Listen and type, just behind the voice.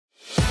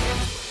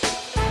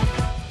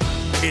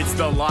It's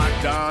the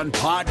Locked On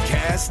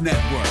Podcast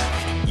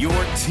Network, your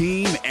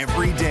team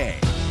every day.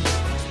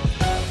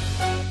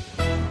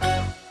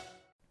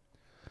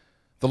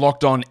 The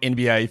Locked On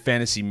NBA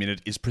Fantasy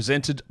Minute is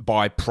presented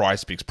by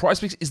PrizePicks.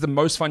 PrizePicks is the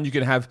most fun you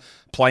can have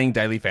playing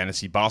daily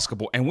fantasy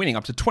basketball and winning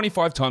up to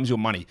 25 times your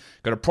money.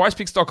 Go to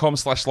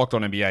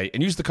prizepicks.com/LockedOnNBA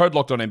and use the code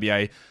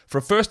LockedOnNBA for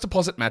a first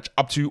deposit match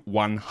up to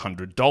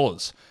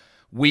 $100.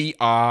 We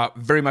are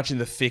very much in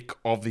the thick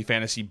of the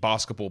fantasy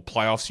basketball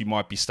playoffs. You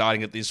might be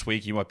starting it this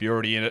week. You might be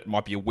already in it. It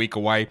might be a week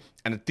away.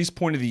 And at this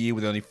point of the year,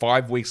 with only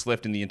 5 weeks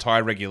left in the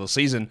entire regular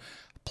season,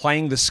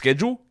 playing the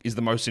schedule is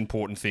the most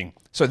important thing.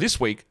 So this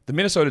week, the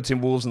Minnesota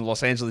Timberwolves and the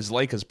Los Angeles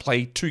Lakers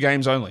play 2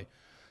 games only.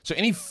 So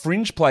any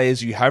fringe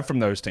players you have from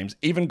those teams,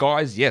 even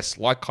guys, yes,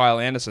 like Kyle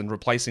Anderson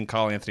replacing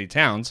Karl Anthony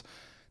Towns,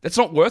 that's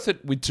not worth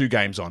it with 2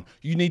 games on.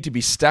 You need to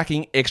be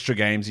stacking extra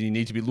games, and you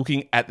need to be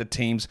looking at the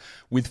teams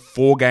with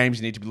 4 games.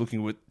 You need to be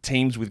looking at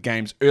teams with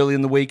games early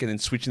in the week and then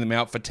switching them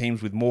out for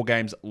teams with more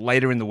games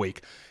later in the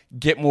week.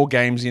 Get more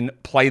games in,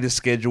 play the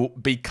schedule,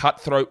 be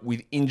cutthroat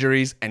with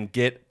injuries, and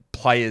get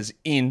players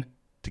in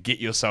to get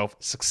yourself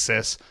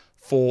success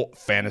for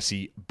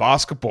fantasy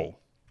basketball.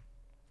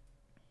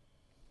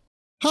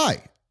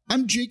 Hi,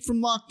 I'm Jake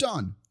from Locked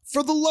On.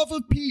 For the love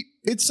of Pete,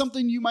 it's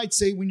something you might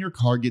say when your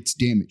car gets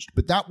damaged,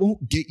 but that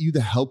won't get you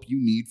the help you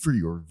need for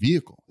your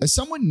vehicle. As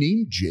someone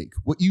named Jake,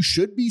 what you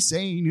should be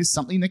saying is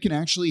something that can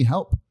actually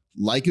help.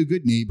 Like a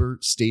good neighbor,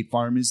 State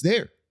Farm is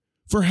there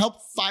for help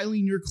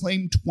filing your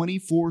claim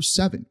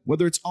 24/7,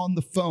 whether it's on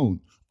the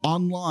phone,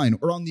 online,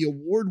 or on the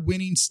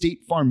award-winning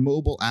State Farm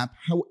mobile app,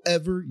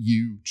 however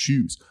you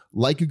choose.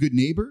 Like a good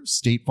neighbor,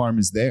 State Farm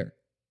is there.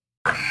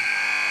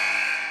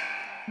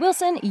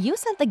 Wilson, you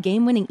sent the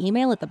game-winning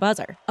email at the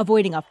buzzer,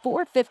 avoiding a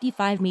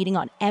 4:55 meeting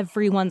on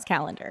everyone's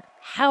calendar.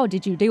 How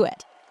did you do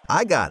it?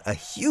 I got a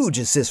huge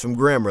assist from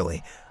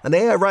Grammarly, an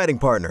AI writing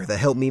partner that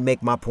helped me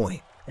make my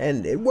point.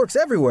 And it works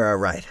everywhere I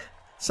write.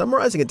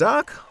 Summarizing a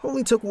doc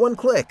only took 1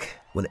 click.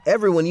 When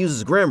everyone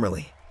uses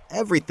Grammarly,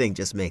 everything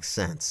just makes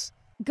sense.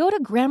 Go to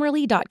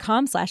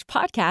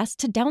Grammarly.com/podcast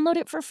to download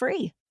it for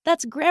free.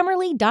 That's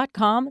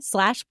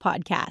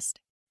Grammarly.com/podcast.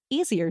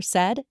 Easier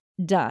said,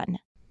 done.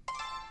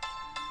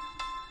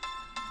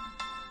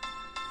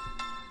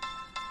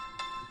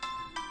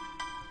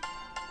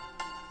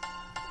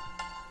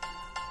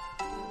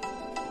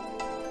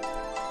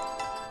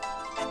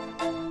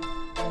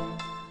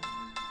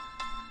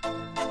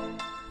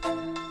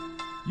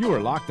 You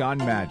are Locked On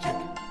Magic,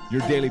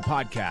 your daily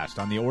podcast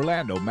on the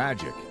Orlando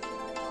Magic.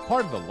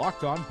 Part of the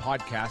Locked On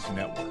Podcast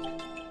Network,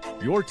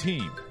 your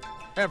team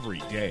every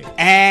day.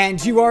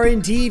 And you are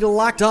indeed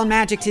Locked On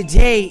Magic.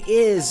 Today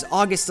is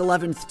August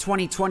 11th,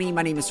 2020.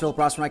 My name is Philip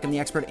Rossman. I'm the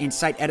expert and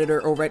site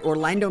editor over at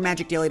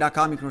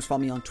OrlandoMagicDaily.com. You can also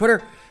follow me on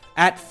Twitter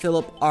at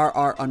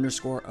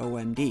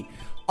PhilipRR_OMD.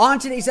 On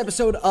today's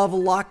episode of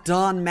Locked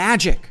On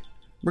Magic,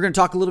 we're going to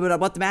talk a little bit about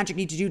what the Magic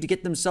need to do to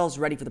get themselves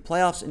ready for the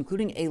playoffs,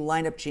 including a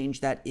lineup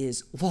change that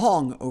is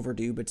long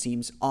overdue but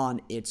seems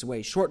on its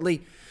way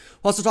shortly.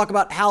 We'll also talk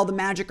about how the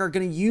Magic are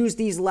going to use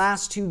these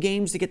last 2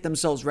 games to get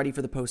themselves ready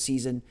for the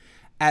postseason,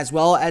 as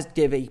well as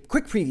give a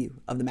quick preview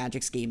of the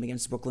Magic's game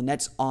against the Brooklyn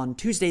Nets on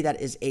Tuesday. That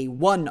is a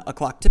 1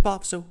 o'clock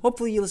tip-off, so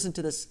hopefully you listen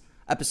to this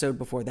episode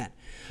before then.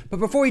 But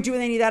before we do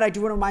any of that, I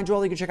do want to remind you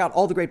all you can check out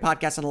all the great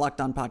podcasts on the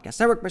Locked On Podcast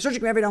Network by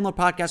searching every download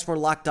podcast for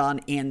Locked On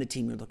and the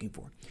team you're looking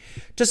for.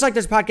 Just like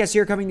this podcast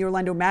here covering the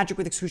Orlando Magic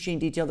with excruciating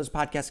detail, this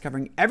podcast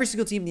covering every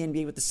single team in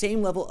the NBA with the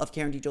same level of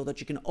care and detail that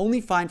you can only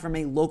find from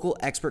a local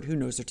expert who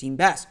knows their team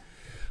best.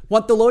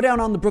 Want the lowdown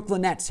on the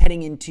Brooklyn Nets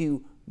heading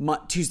into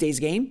Tuesday's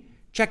game?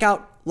 Check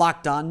out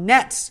Locked On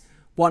Nets.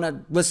 Want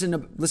to listen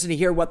to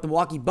hear what the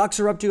Milwaukee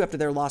Bucks are up to after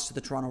their loss to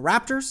the Toronto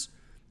Raptors?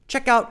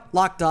 Check out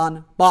Locked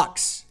On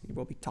Bucks.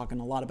 We'll be talking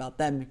a lot about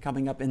them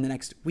coming up in the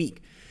next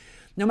week.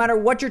 No matter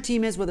what your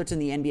team is, whether it's in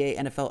the NBA,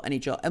 NFL,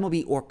 NHL,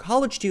 MLB, or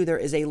college too, there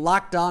is a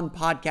Locked On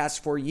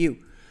podcast for you.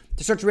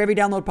 To search for every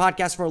download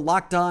podcast for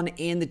Locked On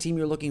and the team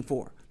you're looking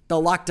for.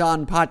 The Locked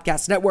On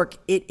Podcast Network.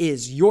 It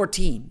is your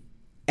team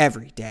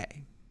every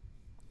day.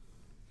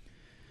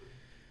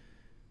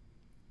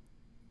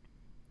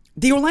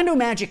 The Orlando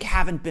Magic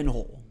haven't been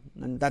whole.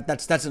 And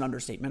that's an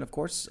understatement, of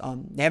course.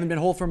 They haven't been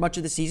whole for much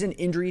of the season.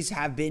 Injuries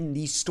have been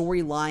the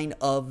storyline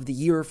of the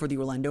year for the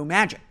Orlando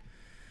Magic.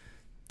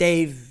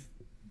 They've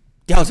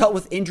dealt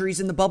with injuries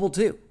in the bubble,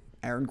 too.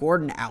 Aaron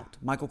Gordon out.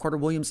 Michael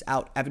Carter-Williams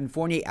out. Evan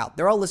Fournier out.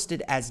 They're all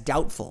listed as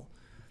doubtful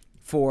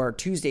for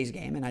Tuesday's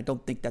game, and I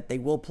don't think that they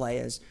will play.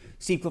 As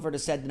Steve Clifford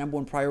has said, the number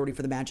one priority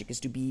for the Magic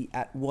is to be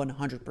at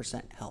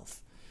 100%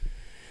 health.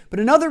 But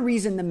another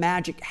reason the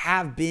Magic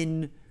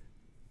haven't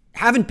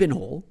been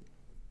whole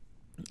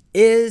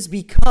is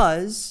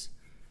because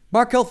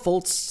Markelle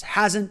Fultz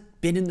hasn't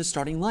been in the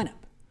starting lineup.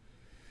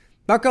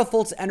 Markelle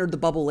Fultz entered the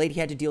bubble late. He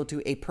had to deal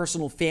to a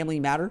personal family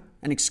matter,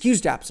 an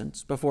excused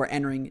absence before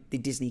entering the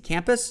Disney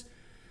campus.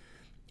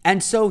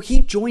 And so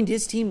he joined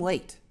his team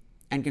late.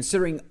 And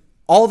considering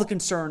all the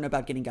concern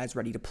about getting guys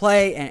ready to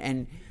play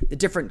and the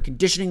different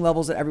conditioning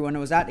levels that everyone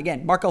was at,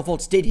 again, Markelle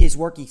Fultz did his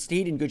work. He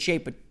stayed in good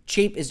shape, but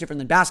shape is different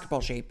than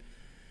basketball shape.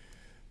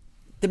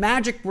 the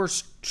Magic were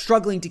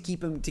struggling to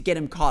get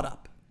him caught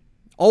up.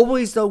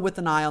 Always, though, with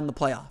an eye on the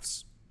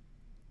playoffs.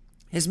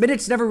 His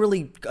minutes never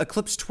really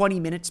eclipsed 20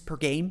 minutes per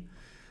game.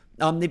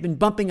 They've been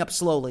bumping up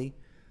slowly.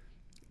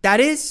 That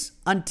is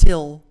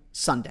until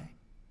Sunday.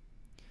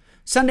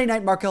 Sunday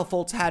night, Markelle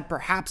Fultz had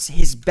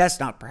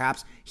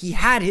he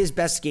had his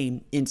best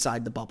game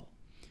inside the bubble.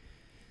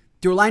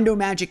 The Orlando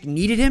Magic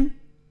needed him,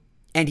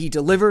 and he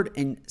delivered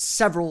in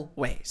several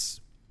ways.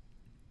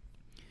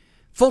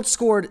 Fultz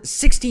scored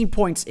 16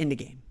 points in the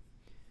game,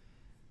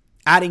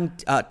 adding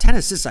 10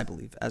 assists, I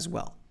believe, as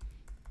well.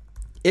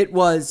 It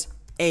was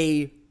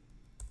I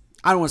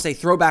don't want to say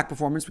throwback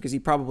performance because he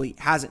probably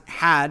hasn't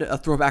had a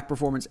throwback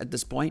performance at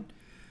this point.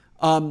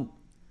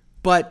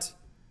 But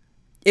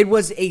it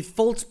was a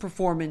Fultz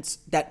performance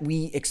that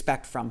we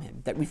expect from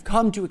him, that we've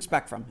come to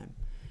expect from him.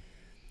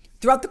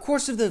 Throughout the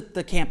course of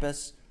the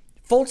campus,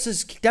 Fultz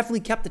has definitely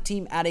kept the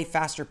team at a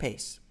faster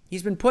pace.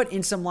 He's been put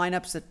in some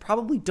lineups that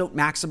probably don't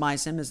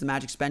maximize him as the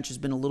Magic's bench has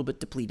been a little bit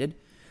depleted.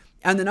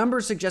 And the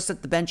numbers suggest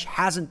that the bench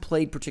hasn't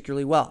played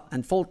particularly well.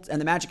 And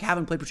the Magic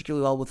haven't played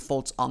particularly well with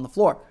Fultz on the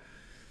floor.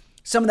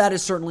 Some of that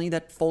is certainly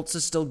that Fultz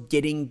is still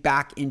getting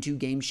back into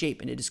game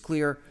shape. And it is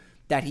clear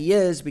that he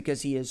is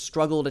because he has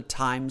struggled at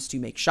times to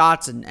make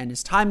shots. And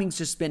his timing's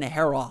just been a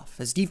hair off.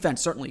 His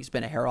defense certainly has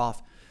been a hair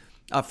off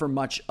for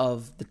much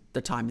of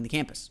the time in the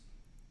campus.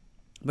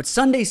 But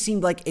Sunday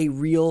seemed like a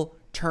real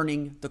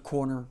turning the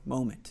corner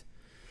moment.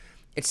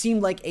 It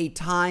seemed like a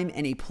time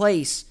and a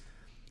place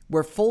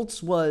where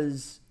Fultz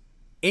was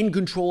in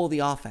control of the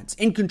offense,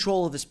 in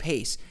control of his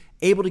pace,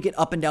 able to get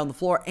up and down the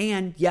floor,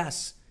 and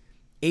yes,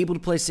 able to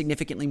play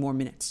significantly more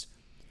minutes.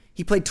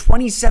 He played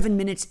 27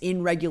 minutes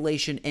in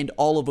regulation and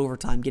all of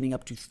overtime, getting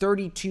up to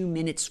 32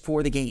 minutes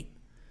for the game.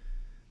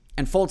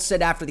 And Fultz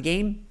said after the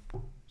game,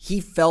 he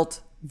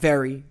felt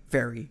very,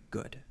 very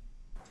good.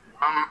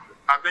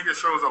 I think it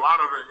shows a lot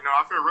of it.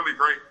 I feel really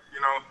great.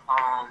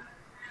 I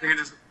think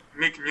it's just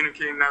me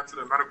communicating that to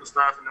the medical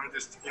staff and them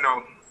just,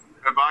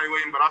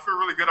 evaluating. But I feel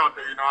really good out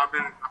there. I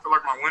feel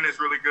like my win is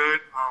really good.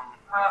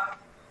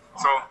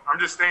 So I'm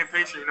just staying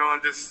patient,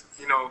 and just,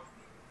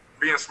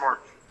 being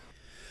smart.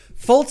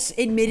 Fultz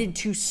admitted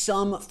to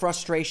some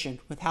frustration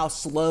with how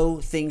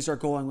slow things are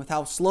going, with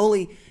how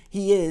slowly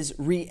he is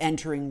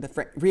re-entering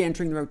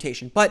the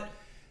rotation. But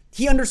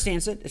he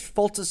understands it.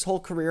 Fultz's whole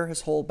career,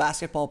 his whole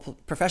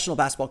professional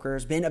basketball career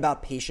has been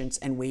about patience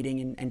and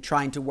waiting and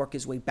trying to work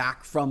his way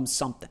back from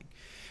something.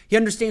 He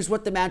understands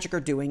what the Magic are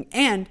doing,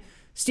 and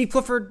Steve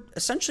Clifford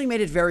essentially made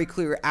it very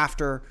clear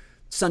after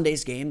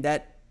Sunday's game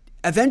that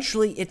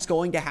eventually it's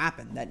going to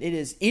happen, that it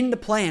is in the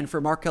plan for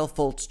Markelle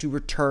Fultz to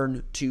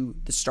return to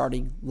the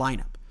starting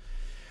lineup.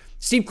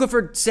 Steve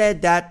Clifford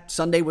said that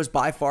Sunday was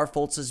by far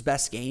Fultz's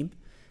best game,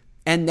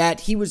 and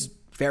that he was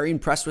very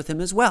impressed with him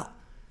as well.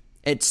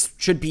 It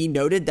should be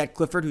noted that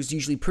Clifford, who's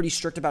usually pretty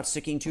strict about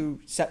sticking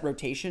to set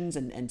rotations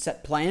and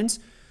set plans,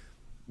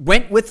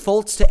 went with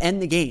Fultz to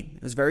end the game.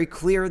 It was very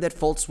clear that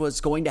Fultz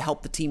was going to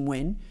help the team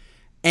win,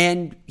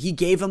 and he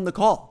gave him the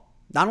call.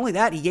 Not only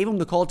that, he gave him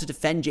the call to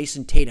defend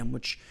Jason Tatum,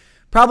 which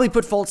probably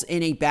put Fultz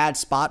in a bad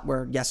spot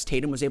where, yes,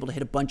 Tatum was able to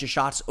hit a bunch of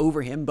shots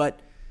over him, but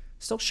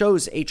still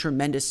shows a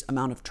tremendous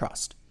amount of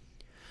trust.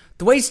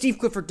 The way Steve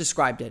Clifford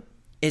described it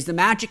is the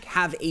Magic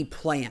have a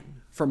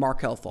plan for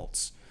Markelle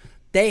Fultz.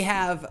 They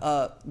have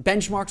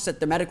benchmarks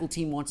that the medical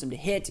team wants him to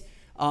hit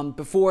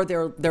before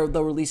they'll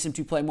release him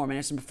to play more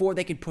minutes and before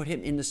they can put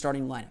him in the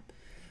starting lineup.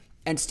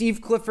 And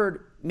Steve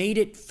Clifford made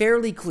it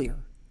fairly clear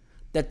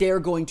that they're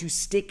going to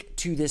stick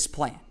to this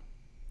plan.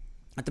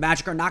 That the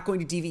Magic are not going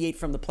to deviate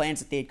from the plans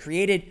that they had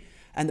created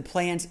and the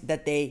plans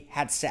that they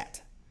had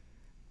set.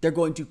 They're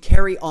going to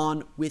carry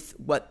on with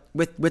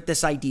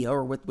this idea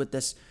or with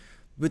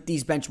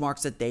these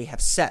benchmarks that they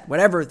have set,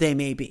 whatever they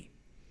may be.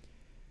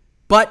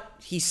 But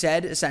he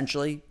said,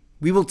 essentially,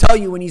 we will tell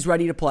you when he's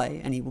ready to play,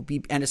 and he will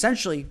be, and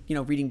essentially,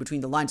 reading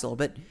between the lines a little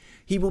bit,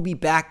 he will be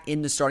back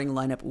in the starting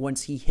lineup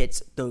once he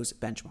hits those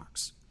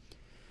benchmarks.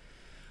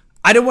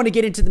 I don't want to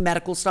get into the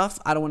medical stuff.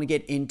 I don't want to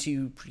get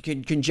into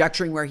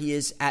conjecturing where he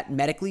is at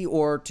medically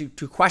or to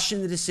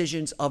question the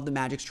decisions of the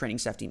Magic's training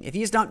staff team. If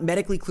he is not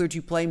medically cleared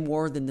to play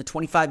more than the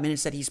 25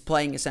 minutes that he's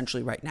playing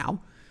essentially right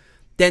now,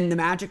 then the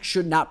Magic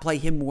should not play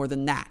him more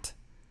than that.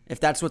 If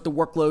that's what the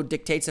workload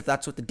dictates, if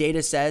that's what the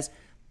data says,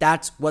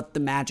 that's what the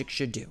Magic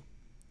should do.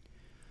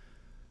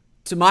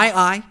 To my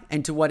eye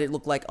and to what it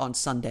looked like on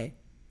Sunday,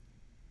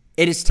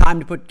 it is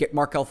time to get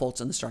Markelle Fultz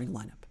in the starting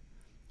lineup.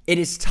 It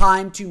is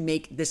time to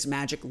make this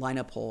Magic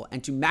lineup whole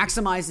and to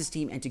maximize this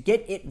team and to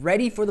get it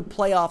ready for the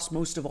playoffs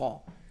most of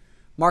all.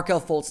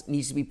 Markelle Fultz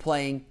needs to be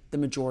playing the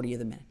majority of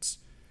the minutes.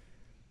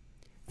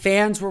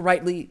 Fans were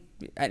rightly,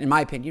 in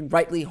my opinion,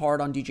 rightly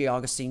hard on DJ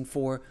Augustin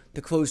for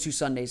the close to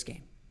Sunday's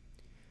game.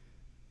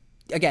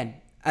 Again,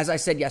 as I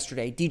said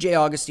yesterday, DJ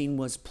Augustin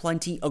was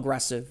plenty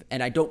aggressive,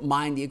 and I don't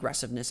mind the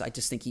aggressiveness. I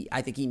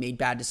think he made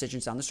bad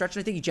decisions down the stretch,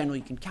 and I think you generally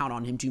can count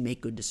on him to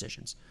make good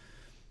decisions.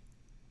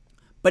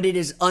 But it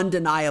is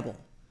undeniable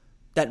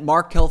that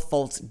Markelle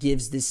Fultz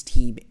gives this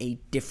team a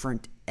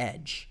different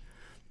edge.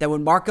 that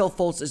when Markelle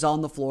Fultz is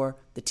on the floor,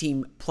 the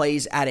team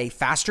plays at a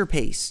faster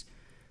pace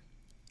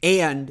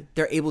and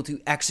they're able to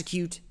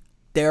execute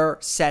their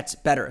sets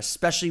better,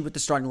 especially with the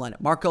starting lineup.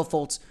 Markelle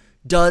Fultz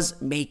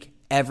does make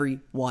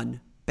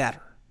everyone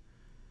better.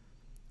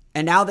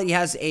 And now that he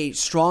has a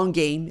strong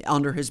game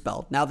under his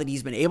belt, now that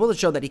he's been able to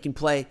show that he can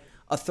play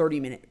 30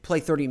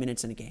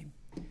 minutes in a game,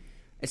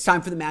 it's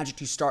time for the Magic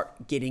to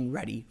start getting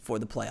ready for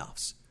the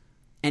playoffs.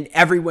 And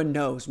everyone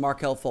knows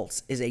Markelle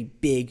Fultz is a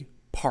big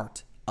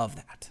part of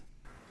that.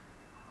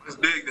 It's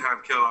big to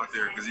have Kel out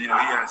there because, he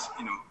has,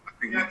 I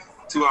think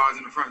 2 hours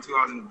in the front, 2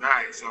 hours in the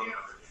back. So,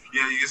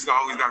 you just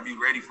always got to be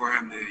ready for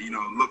him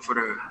to, look for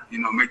the,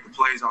 make the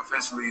plays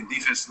offensively and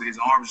defensively. His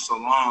arms are so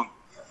long,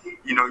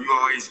 you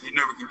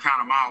never can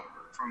count him out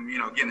from,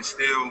 getting a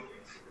steal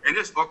and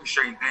just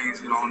orchestrating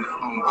things,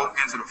 on both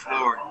ends of the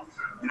floor.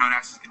 And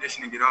as his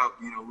conditioning get up,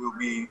 we'll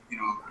be,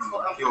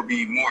 he'll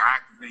be more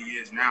active than he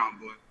is now.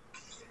 But,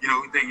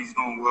 we think he's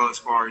doing well as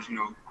far as,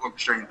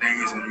 orchestrating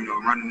things and,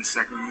 running the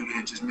second unit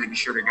and just making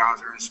sure the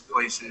guys are in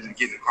places and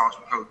getting across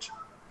the coach.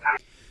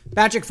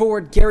 Magic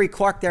forward Gary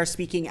Clark there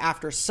speaking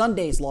after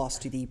Sunday's loss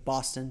to the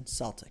Boston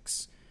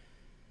Celtics.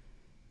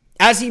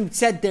 As he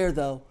said there,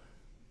 though,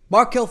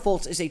 Markelle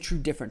Fultz is a true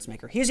difference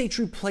maker. He is a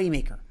true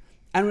playmaker.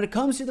 And when it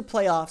comes to the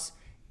playoffs,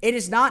 it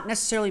is not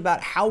necessarily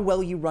about how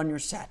well you run your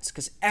sets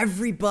because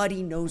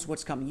everybody knows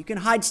what's coming. You can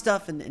hide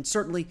stuff, and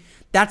certainly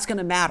that's going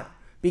to matter.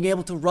 Being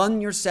able to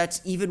run your sets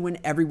even when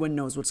everyone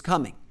knows what's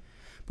coming.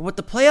 But what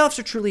the playoffs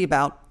are truly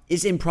about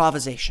is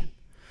improvisation.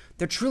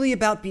 They're truly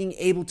about being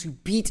able to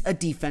beat a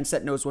defense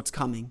that knows what's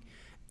coming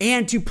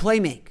and to play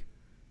make.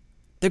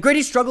 The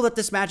greatest struggle that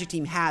this Magic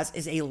team has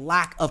is a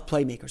lack of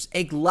playmakers,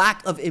 a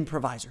lack of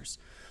improvisers,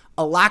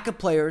 a lack of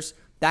players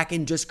that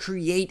can just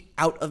create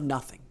out of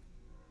nothing.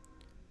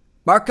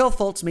 Markelle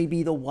Fultz may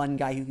be the one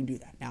guy who can do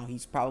that. Now,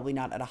 he's probably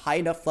not at a high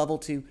enough level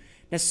to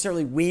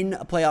necessarily win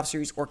a playoff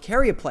series or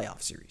carry a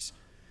playoff series.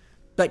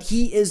 But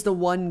he is the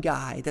one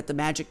guy that the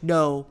Magic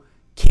know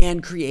can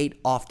create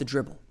off the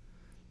dribble.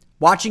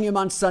 Watching him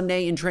on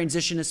Sunday in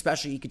transition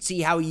especially, you could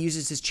see how he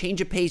uses his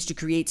change of pace to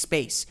create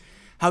space.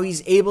 How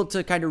he's able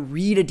to kind of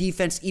read a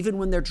defense even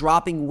when they're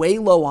dropping way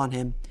low on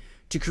him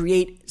to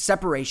create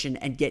separation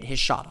and get his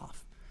shot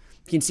off.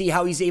 You can see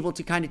how he's able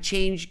to kind of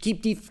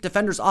keep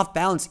defenders off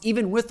balance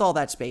even with all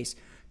that space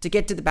to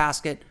get to the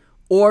basket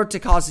or to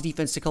cause the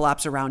defense to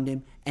collapse around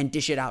him and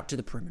dish it out to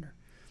the perimeter.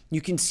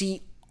 You can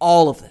see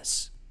all of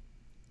this.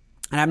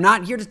 And I'm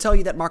not here to tell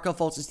you that Markelle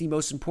Fultz is the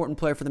most important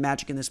player for the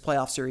Magic in this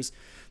playoff series.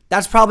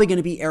 That's probably going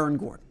to be Aaron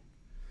Gordon.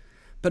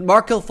 But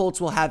Markelle Fultz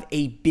will have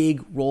a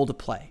big role to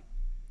play.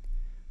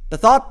 The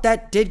thought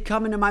that did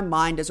come into my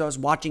mind as I was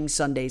watching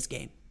Sunday's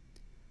game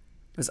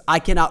was I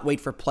cannot wait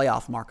for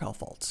playoff Markelle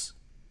Fultz.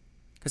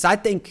 Because I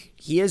think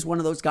he is one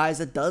of those guys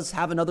that does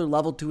have another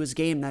level to his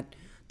game that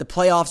the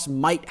playoffs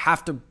might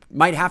have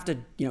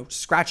to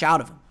scratch out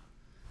of him.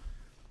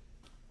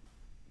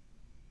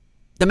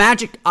 The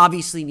Magic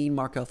obviously need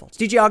Markelle Fultz.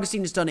 DJ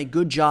Augustin has done a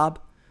good job,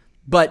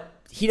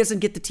 but he doesn't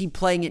get the team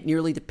playing at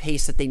nearly the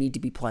pace that they need to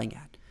be playing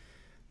at.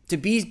 To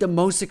be the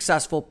most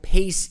successful,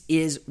 pace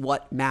is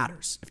what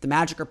matters. If the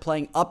Magic are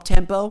playing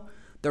up-tempo,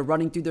 they're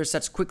running through their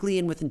sets quickly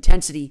and with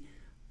intensity,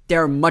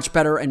 they're much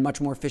better and much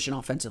more efficient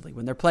offensively.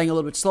 When they're playing a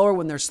little bit slower,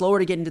 when they're slower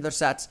to get into their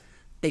sets,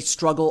 they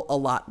struggle a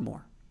lot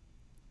more.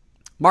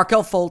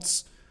 Markelle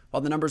Fultz,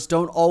 while the numbers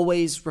don't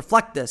always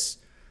reflect this,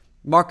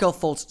 Markelle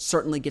Fultz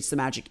certainly gets the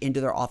Magic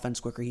into their offense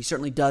quicker. He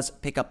certainly does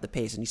pick up the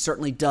pace, and he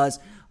certainly does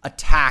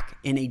attack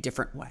in a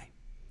different way.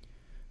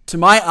 To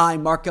my eye,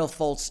 Markelle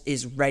Fultz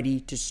is ready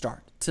to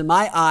start. To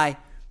my eye,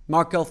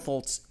 Markelle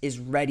Fultz is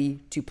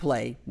ready to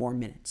play more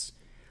minutes.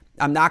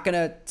 I'm not going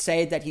to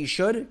say that he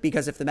should,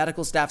 because if the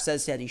medical staff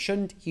says that he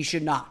shouldn't, he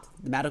should not.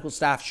 The medical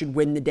staff should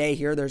win the day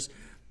here. There's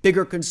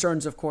bigger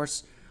concerns, of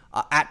course,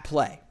 at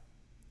play.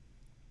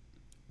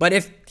 But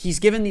if he's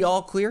given the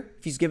all clear,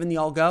 if he's given the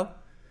all go,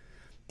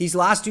 these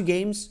last two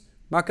games,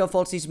 Markelle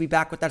Fultz needs to be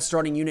back with that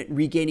starting unit,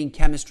 regaining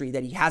chemistry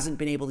that he hasn't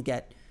been able to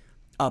get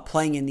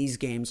playing in these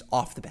games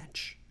off the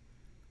bench.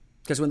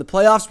 Because when the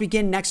playoffs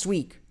begin next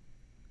week,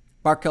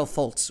 Markelle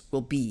Fultz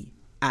will be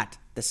at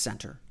the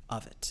center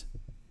of it.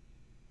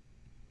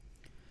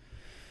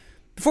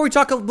 Before we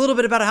talk a little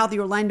bit about how the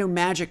Orlando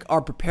Magic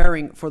are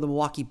preparing for the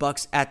Milwaukee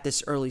Bucks at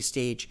this early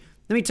stage,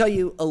 let me tell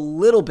you a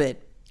little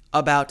bit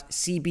about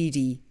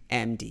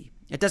CBDMD.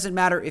 It doesn't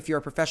matter if you're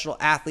a professional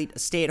athlete, a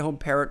stay-at-home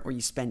parent, or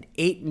you spend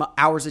 8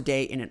 hours a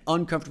day in an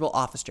uncomfortable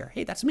office chair.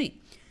 Hey, that's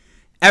me.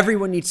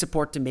 Everyone needs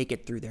support to make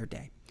it through their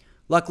day.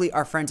 Luckily,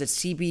 our friends at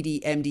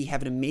CBDMD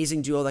have an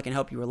amazing duo that can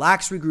help you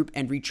relax, regroup,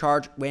 and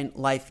recharge when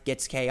life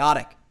gets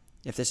chaotic,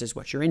 if this is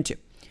what you're into.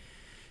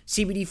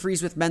 CBD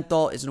Freeze with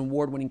Menthol is an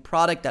award-winning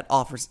product that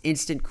offers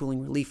instant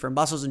cooling relief for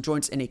muscles and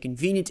joints in a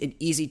convenient and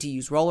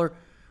easy-to-use roller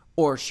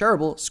or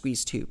shareable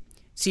squeeze tube.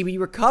 CBD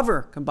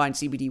Recover combines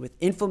CBD with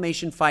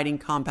inflammation-fighting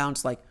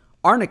compounds like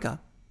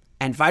arnica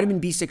and vitamin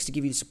B6 to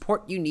give you the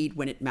support you need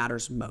when it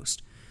matters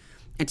most.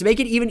 And to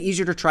make it even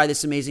easier to try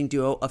this amazing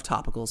duo of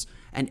topicals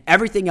and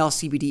everything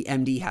else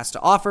CBDMD has to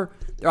offer,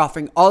 they're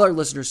offering all our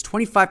listeners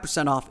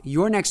 25% off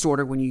your next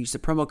order when you use the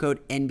promo code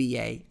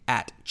NBA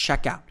at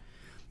checkout.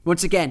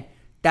 Once again,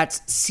 that's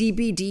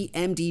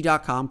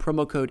CBDMD.com,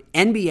 promo code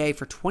NBA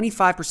for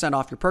 25%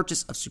 off your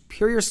purchase of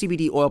superior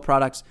CBD oil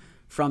products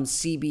from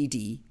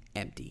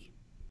CBDMD.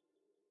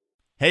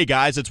 Hey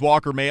guys, it's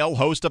Walker Mail,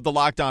 host of the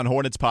Locked On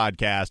Hornets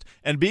podcast,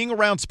 and being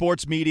around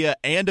sports media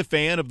and a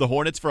fan of the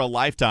Hornets for a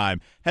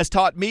lifetime has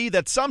taught me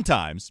that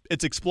sometimes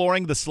it's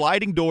exploring the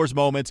sliding doors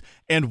moments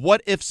and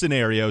what-if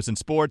scenarios in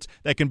sports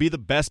that can be the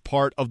best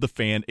part of the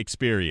fan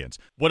experience.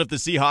 What if the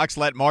Seahawks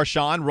let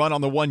Marshawn run on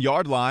the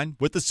 1-yard line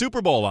with the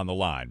Super Bowl on the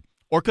line?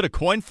 Or could a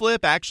coin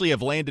flip actually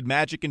have landed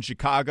Magic in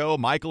Chicago,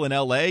 Michael in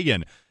L.A.,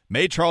 and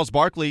made Charles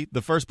Barkley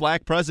the first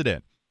black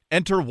president?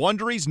 Enter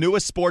Wondery's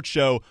newest sports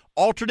show,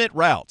 Alternate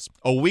Routes,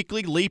 a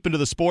weekly leap into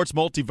the sports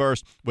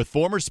multiverse with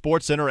former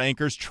SportsCenter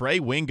anchors Trey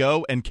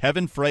Wingo and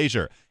Kevin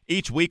Frazier.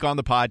 Each week on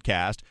the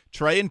podcast,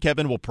 Trey and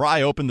Kevin will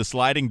pry open the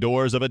sliding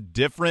doors of a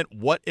different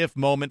what-if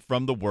moment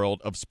from the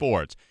world of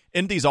sports.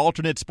 In these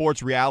alternate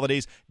sports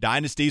realities,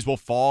 dynasties will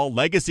fall,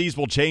 legacies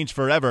will change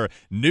forever,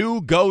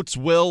 new GOATs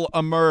will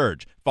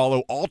emerge.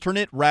 Follow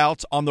Alternate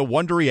Routes on the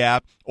Wondery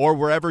app or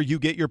wherever you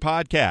get your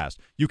podcast.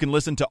 You can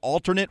listen to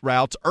Alternate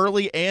Routes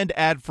early and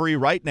ad-free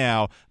right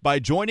now by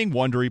joining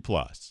Wondery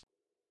Plus.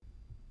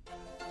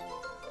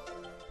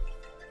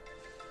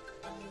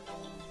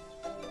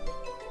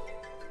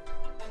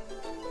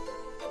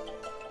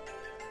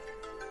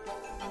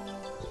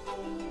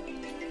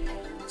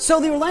 So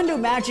the Orlando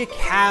Magic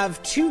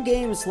have 2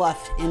 games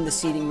left in the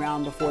seeding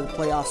round before the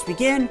playoffs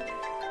begin,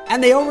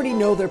 and they already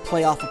know their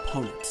playoff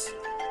opponents.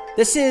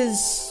 This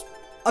is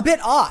a bit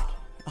odd.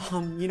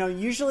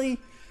 Usually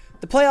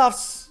the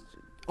playoffs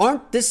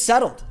aren't this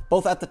settled,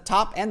 both at the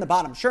top and the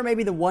bottom. Sure,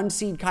 maybe the 1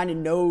 seed kind of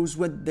knows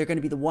when they're going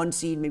to be the 1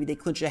 seed. Maybe they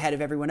clinch ahead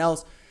of everyone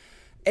else.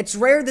 It's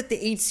rare that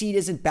the 8 seed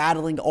isn't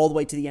battling all the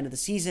way to the end of the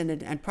season,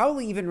 and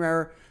probably even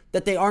rarer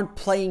that they aren't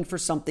playing for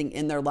something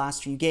in their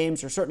last few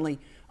games, or certainly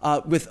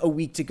with a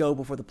week to go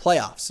before the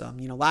playoffs.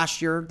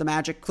 Last year the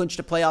Magic clinched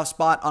a playoff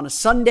spot on a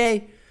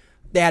Sunday.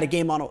 They had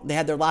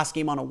their last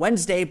game on a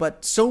Wednesday,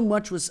 but so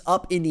much was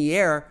up in the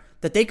air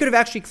that they could have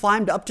actually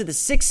climbed up to the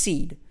 6th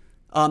seed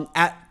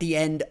at the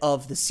end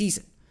of the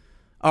season,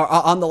 or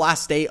on the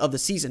last day of the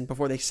season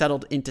before they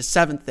settled into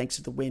 7th thanks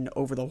to the win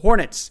over the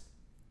Hornets.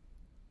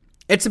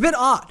 It's a bit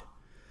odd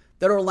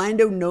that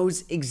Orlando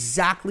knows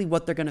exactly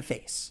what they're going to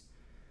face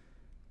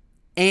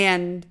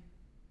and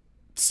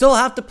still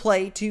have to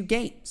play 2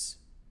 games.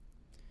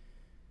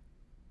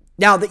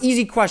 Now, the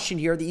easy question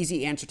here, the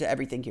easy answer to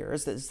everything here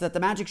is that the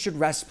Magic should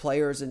rest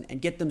players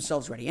and get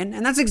themselves ready.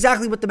 And that's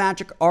exactly what the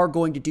Magic are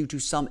going to do to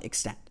some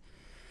extent.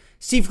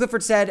 Steve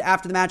Clifford said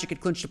after the Magic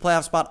had clinched a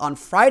playoff spot on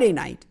Friday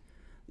night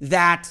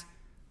that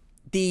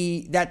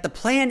the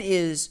plan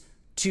is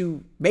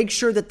to make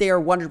sure that they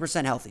are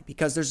 100% healthy,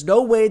 because there's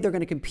no way they're going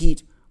to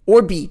compete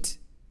or beat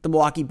the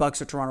Milwaukee Bucks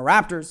or Toronto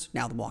Raptors,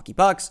 now the Milwaukee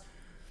Bucks,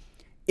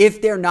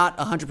 if they're not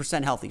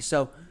 100% healthy.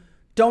 So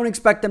don't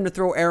expect them to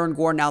throw Aaron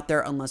Gordon out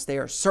there unless they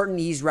are certain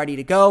he's ready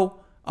to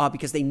go,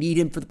 because they need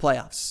him for the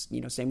playoffs.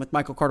 Same with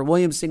Michael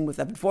Carter-Williams, same with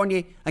Evan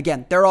Fournier.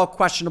 Again, they're all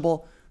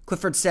questionable.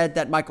 Clifford said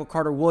that Michael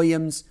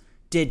Carter-Williams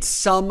did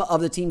some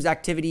of the team's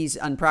activities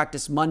on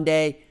practice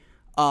Monday.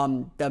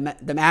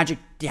 The Magic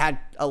had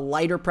a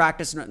lighter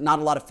practice, not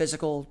a lot of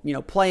physical,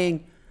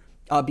 playing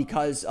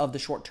because of the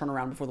short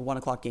turnaround before the 1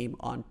 o'clock game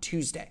on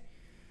Tuesday.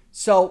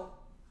 So,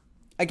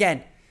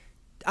 again,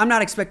 I'm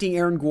not expecting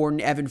Aaron Gordon,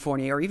 Evan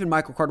Fournier, or even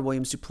Michael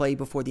Carter-Williams to play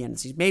before the end of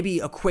the season. Maybe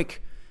a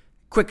quick,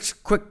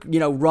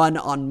 run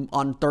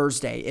on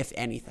Thursday, if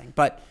anything.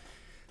 But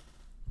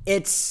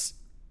it's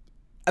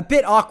a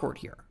bit awkward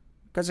here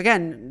because,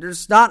 again,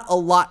 there's not a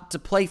lot to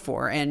play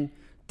for, and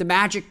the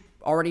Magic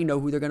already know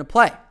who they're going to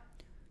play.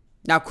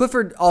 Now,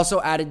 Clifford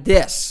also added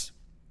this.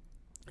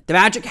 The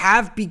Magic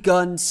have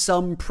begun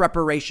some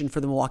preparation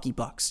for the Milwaukee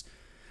Bucks.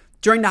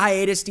 During the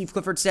hiatus, Steve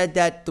Clifford said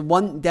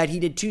that he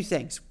did 2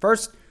 things.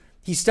 First,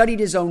 he studied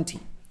his own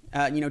team,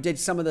 did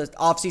some of the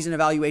offseason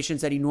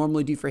evaluations that he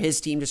normally do for his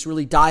team, just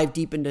really dive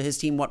deep into his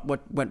team, what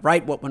went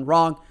right, what went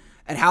wrong,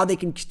 and how they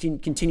can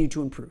continue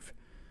to improve.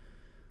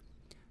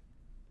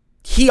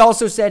 He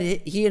also said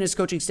he and his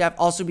coaching staff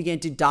also began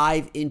to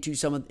dive into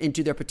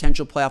their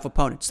potential playoff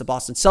opponents, the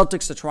Boston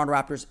Celtics, the Toronto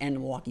Raptors, and the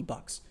Milwaukee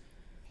Bucks.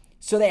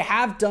 So they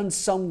have done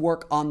some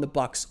work on the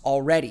Bucks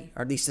already,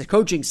 or at least the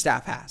coaching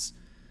staff has.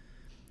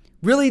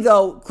 Really,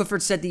 though,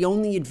 Clifford said the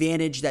only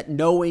advantage that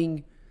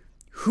knowing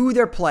who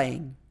they're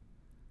playing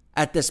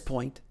at this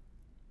point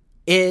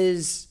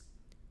is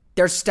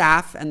their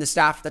staff, and the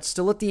staff that's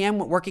still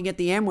working at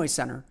the Amway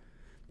Center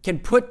can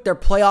put their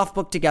playoff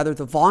book together,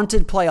 the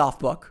vaunted playoff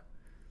book,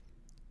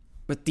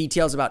 with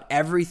details about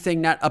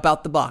everything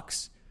about the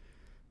Bucks,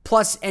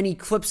 plus any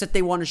clips that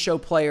they want to show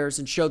players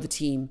and show the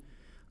team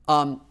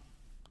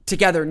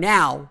together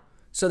now,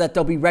 so that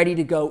they'll be ready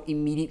to go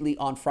immediately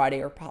on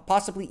Friday or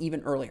possibly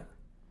even earlier.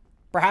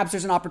 perhaps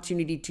there's an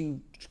opportunity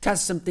to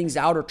test some things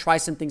out or try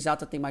some things out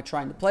that they might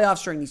try in the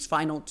playoffs during these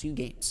final 2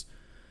 games.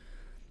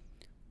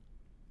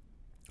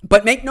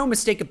 But make no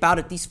mistake about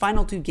it, these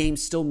final 2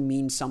 games still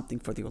mean something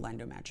for the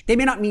Orlando Magic. They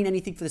may not mean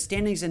anything for the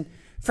standings, and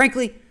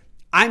frankly,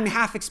 I'm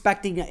half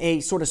expecting a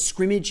sort of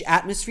scrimmage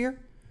atmosphere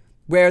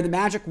where the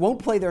Magic won't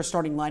play their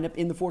starting lineup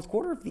in the fourth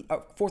quarter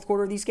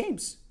of these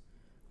games.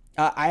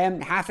 I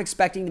am half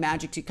expecting the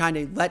Magic to kind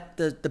of let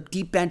the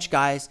deep bench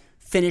guys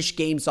finish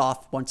games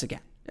off once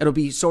again. It'll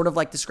be sort of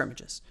like the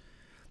scrimmages.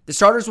 The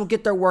starters will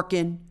get their work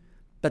in,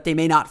 but they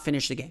may not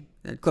finish the game.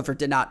 And Clifford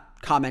did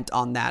not comment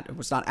on that. It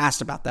was not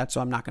asked about that,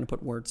 so I'm not going to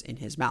put words in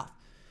his mouth.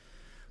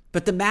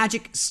 But the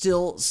Magic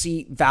still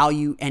see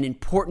value and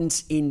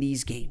importance in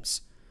these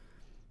games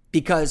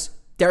because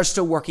they're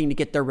still working to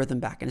get their rhythm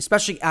back. And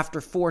especially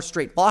after 4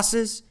 straight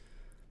losses,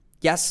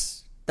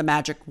 yes, the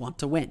Magic want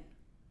to win.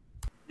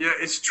 Yeah,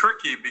 it's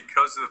tricky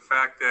because of the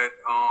fact that,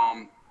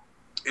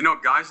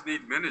 guys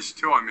need minutes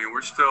too. I mean,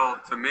 we're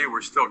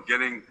still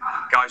getting,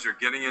 guys are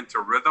getting into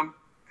rhythm.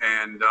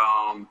 And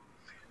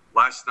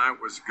last night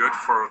was good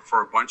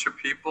for a bunch of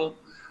people.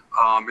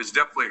 It's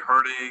definitely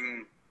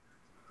hurting,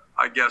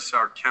 I guess,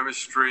 our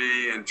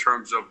chemistry in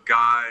terms of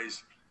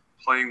guys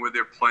playing with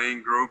their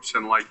playing groups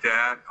and like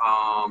that.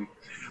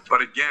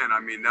 But again, I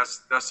mean, that's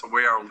the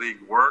way our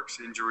league works.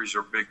 Injuries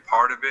are a big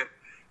part of it.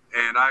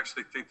 And I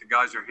actually think the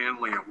guys are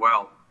handling it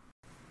well.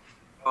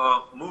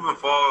 Moving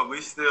forward, we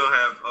still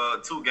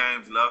have 2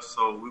 games left,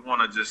 so we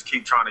want to just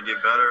keep trying to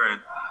get better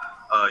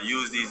and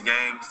use these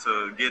games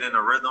to get in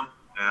a rhythm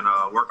and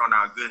work on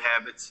our good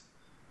habits.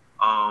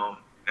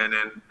 And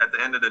then at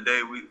the end of the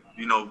day,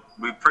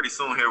 we pretty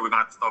soon here, we're going to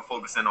have to start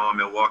focusing on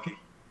Milwaukee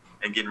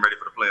and getting ready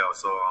for the playoffs.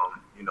 So,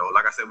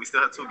 like I said, we still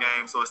have 2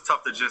 games, so it's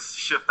tough to just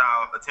shift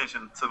our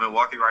attention to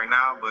Milwaukee right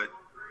now, but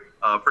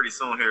pretty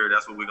soon here,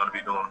 that's what we're going to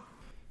be doing.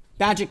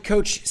 Magic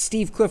coach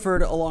Steve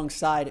Clifford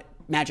alongside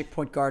Magic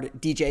point guard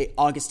DJ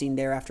Augustine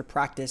there after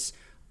practice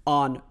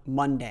on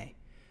Monday.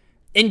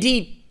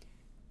 Indeed,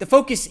 the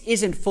focus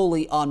isn't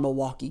fully on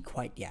Milwaukee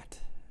quite yet.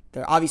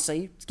 There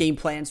obviously, game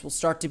plans will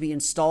start to be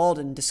installed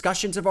and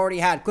discussions have already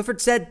had.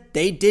 Clifford said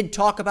they did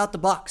talk about the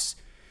Bucks.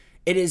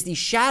 It is the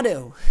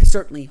shadow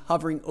certainly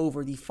hovering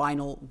over the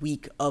final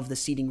week of the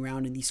seeding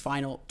round in these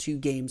final 2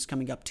 games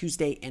coming up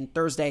Tuesday and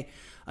Thursday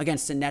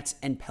against the Nets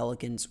and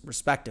Pelicans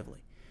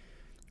respectively.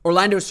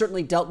 Orlando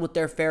certainly dealt with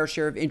their fair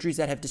share of injuries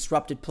that have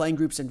disrupted playing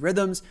groups and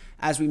rhythms.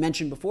 As we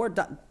mentioned before,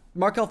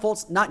 Markelle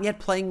Fultz not yet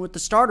playing with the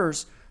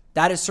starters.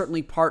 That is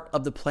certainly part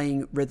of the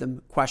playing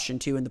rhythm question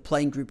too, and the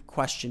playing group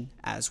question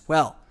as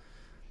well.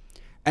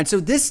 And so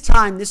this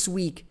time, this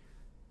week,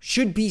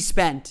 should be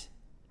spent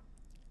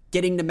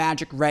getting the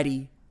Magic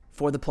ready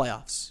for the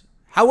playoffs.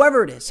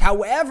 However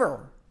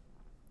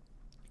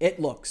it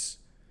looks,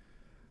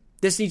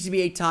 this needs to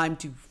be a time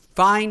to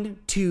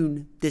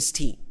fine-tune this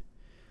team,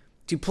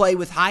 to play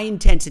with high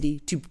intensity,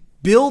 to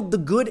build the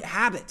good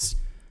habits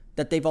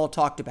that they've all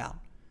talked about,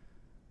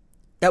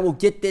 that will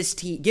give this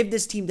team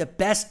the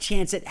best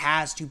chance it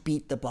has to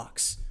beat the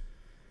Bucks.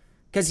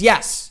 Because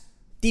yes,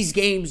 these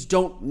games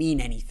don't mean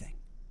anything.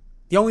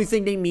 The only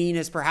thing they mean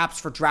is perhaps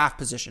for draft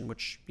position,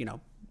 which,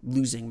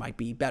 losing might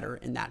be better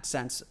in that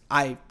sense.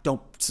 I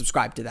don't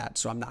subscribe to that,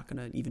 so I'm not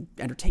going to even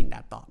entertain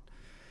that thought.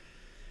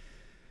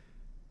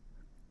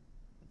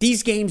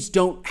 These games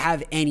don't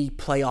have any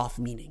playoff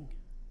meaning.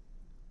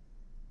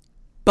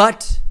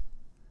 But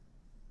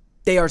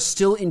they are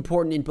still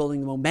important in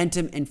building the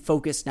momentum and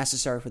focus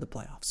necessary for the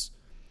playoffs.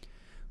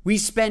 We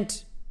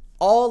spent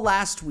all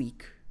last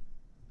week,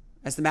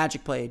 as the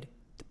Magic played,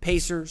 the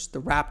Pacers,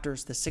 the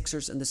Raptors, the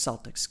Sixers, and the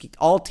Celtics,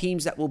 all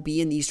teams that will be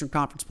in the Eastern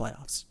Conference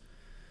playoffs.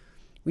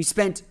 We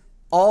spent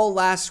all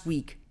last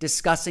week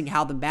discussing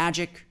how the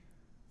Magic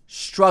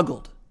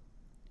struggled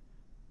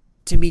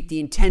to meet the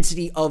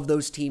intensity of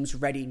those teams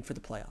readying for the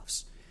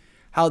playoffs.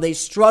 How they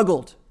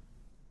struggled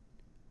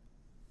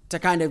to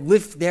kind of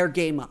lift their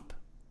game up.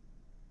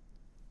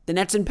 The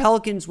Nets and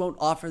Pelicans won't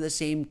offer the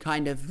same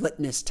kind of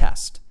litmus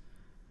test,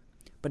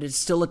 but it's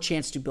still a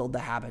chance to build the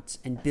habits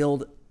and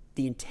build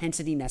the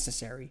intensity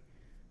necessary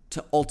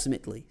to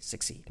ultimately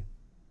succeed.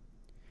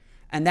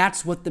 And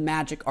that's what the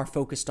Magic are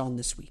focused on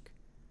this week.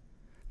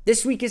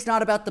 This week is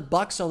not about the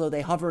Bucks, although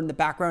they hover in the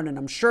background, and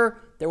I'm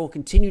sure there will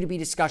continue to be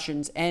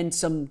discussions and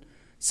some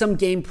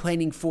game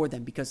planning for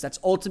them, because that's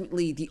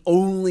ultimately the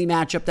only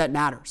matchup that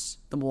matters,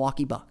 the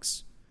Milwaukee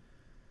Bucks.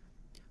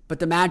 But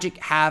the Magic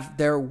have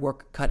their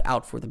work cut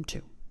out for them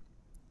too.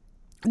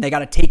 And they got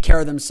to take care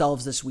of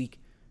themselves this week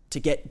to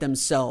get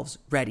themselves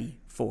ready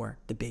for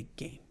the big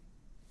game.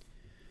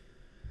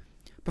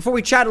 Before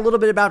we chat a little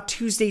bit about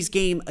Tuesday's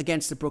game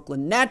against the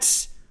Brooklyn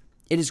Nets,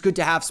 it is good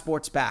to have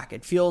sports back.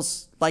 It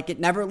feels like it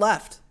never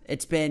left.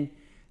 It's been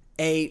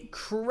a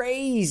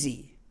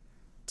crazy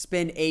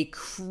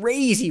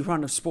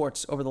run of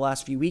sports over the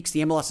last few weeks.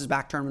 The MLS is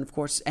back tournament, of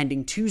course,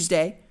 ending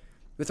Tuesday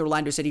with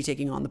Orlando City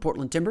taking on the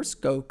Portland Timbers.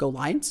 Go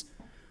Lions.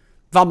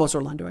 Vamos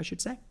Orlando, I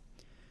should say.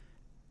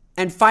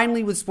 And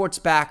finally, with sports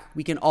back,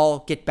 we can all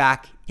get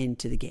back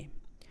into the game.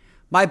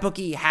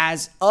 MyBookie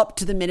has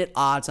up-to-the-minute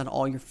odds on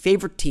all your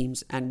favorite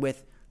teams, and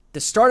with the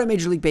start of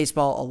Major League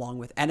Baseball, along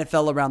with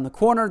NFL around the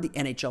corner, the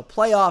NHL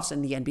playoffs,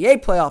 and the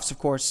NBA playoffs, of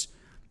course,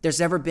 there's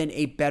never been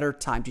a better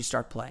time to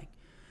start playing.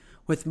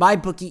 With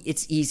MyBookie,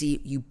 it's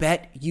easy. You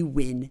bet, you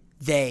win,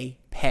 they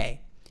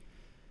pay.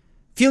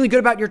 Feeling good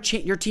about your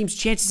team's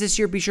chances this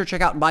year? Be sure to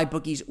check out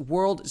MyBookie's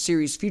World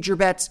Series future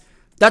bets.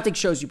 Nothing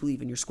shows you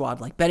believe in your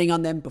squad like betting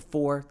on them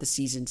before the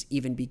season's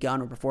even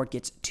begun or before it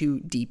gets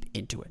too deep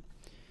into it.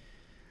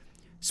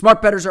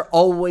 Smart bettors are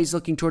always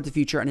looking toward the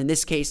future, and in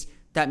this case,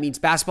 that means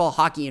basketball,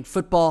 hockey, and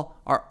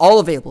football are all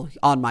available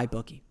on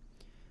MyBookie.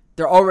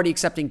 They're already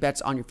accepting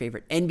bets on your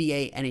favorite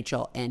NBA,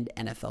 NHL, and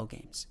NFL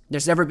games.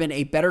 There's never been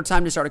a better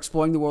time to start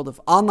exploring the world of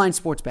online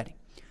sports betting.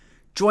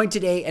 Join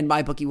today, and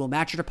MyBookie will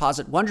match your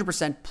deposit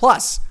 100%,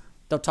 plus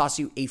they'll toss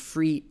you a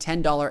free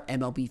 $10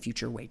 MLB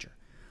future wager.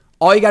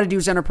 All you got to do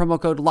is enter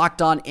promo code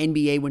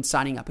LOCKEDONNBA when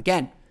signing up.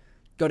 Again,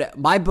 go to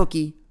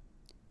MyBookie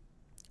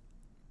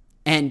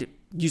and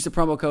use the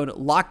promo code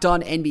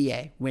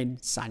LOCKEDONNBA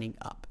when signing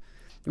up.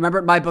 Remember,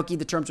 at MyBookie,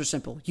 the terms are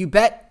simple. You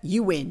bet,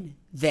 you win,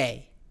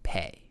 they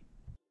pay.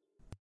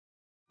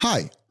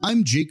 Hi,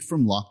 I'm Jake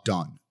from Locked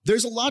On.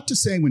 There's a lot to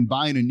say when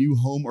buying a new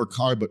home or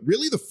car, but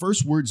really the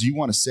first words you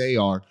want to say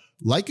are,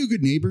 like a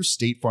good neighbor,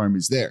 State Farm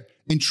is there.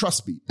 And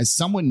trust me, as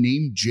someone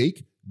named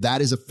Jake,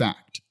 that is a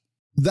fact.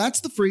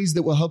 That's the phrase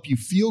that will help you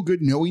feel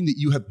good knowing that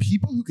you have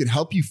people who could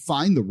help you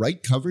find the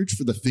right coverage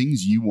for the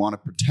things you want to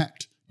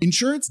protect.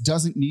 Insurance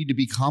doesn't need to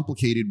be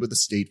complicated with a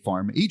State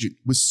Farm agent.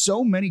 With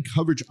so many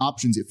coverage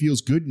options, it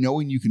feels good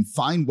knowing you can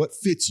find what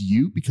fits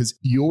you because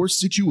your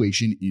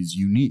situation is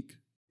unique.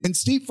 And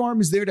State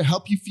Farm is there to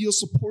help you feel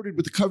supported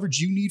with the coverage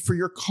you need for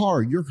your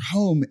car, your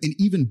home, and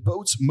even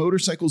boats,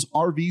 motorcycles,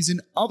 RVs,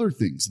 and other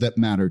things that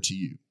matter to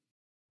you.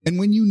 And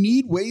when you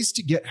need ways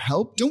to get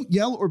help, don't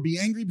yell or be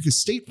angry because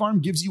State Farm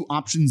gives you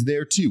options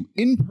there too,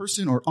 in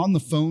person or on the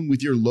phone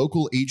with your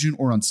local agent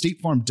or on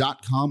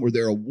statefarm.com or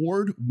their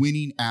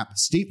award-winning app.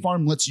 State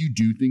Farm lets you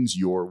do things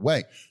your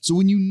way. So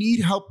when you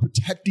need help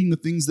protecting the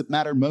things that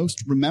matter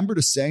most, remember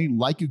to say,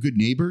 like a good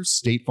neighbor,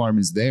 State Farm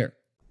is there.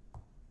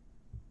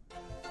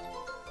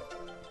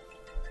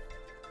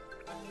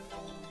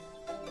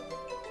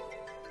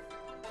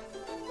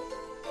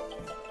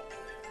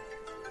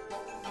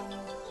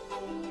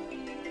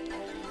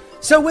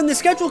 So when the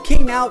schedule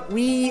came out,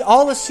 we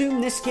all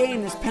assumed this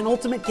game, this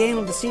penultimate game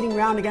of the seeding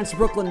round against the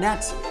Brooklyn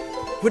Nets,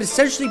 would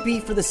essentially be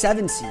for the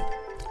 7 seed.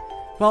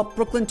 Well,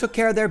 Brooklyn took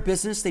care of their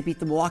business. They beat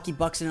the Milwaukee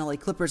Bucks and LA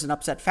Clippers in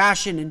upset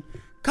fashion and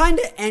kind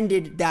of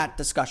ended that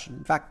discussion.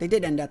 In fact, they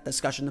did end that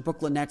discussion. The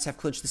Brooklyn Nets have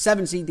clinched the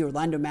 7 seed. The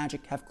Orlando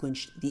Magic have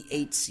clinched the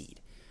 8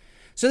 seed.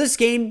 So this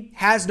game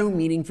has no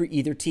meaning for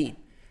either team.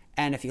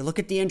 And if you look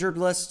at the injured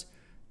list,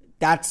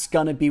 that's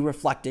going to be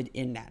reflected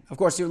in that. Of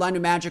course, the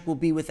Orlando Magic will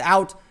be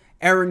without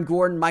Aaron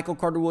Gordon, Michael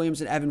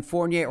Carter-Williams, and Evan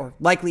Fournier, or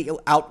likely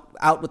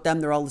out with them.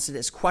 They're all listed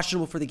as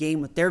questionable for the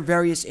game with their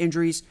various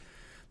injuries.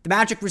 The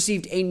Magic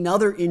received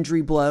another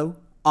injury blow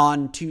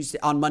on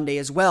Monday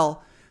as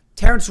well.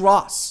 Terrence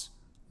Ross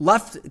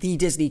left the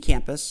Disney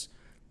campus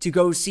to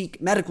go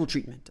seek medical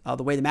treatment.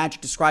 The way the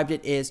Magic described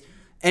it is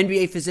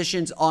NBA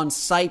physicians on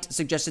site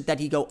suggested that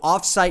he go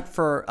off-site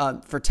for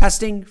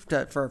testing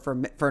for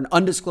an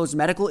undisclosed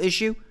medical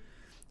issue.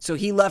 So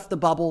he left the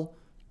bubble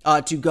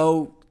to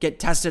go get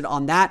tested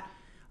on that.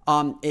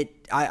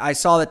 I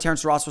saw that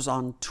Terrence Ross was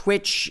on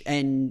Twitch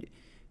and,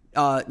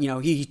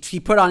 he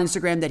put on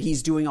Instagram that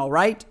he's doing all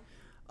right.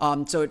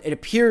 So it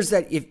appears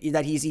that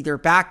that he's either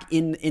back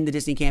in the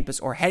Disney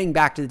campus or heading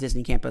back to the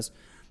Disney campus.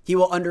 He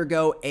will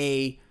undergo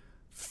a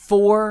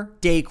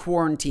 4-day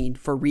quarantine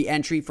for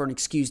re-entry for an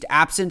excused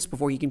absence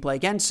before he can play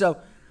again. So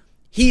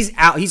he's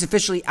out. He's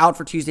officially out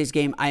for Tuesday's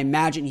game. I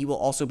imagine he will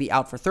also be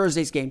out for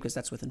Thursday's game because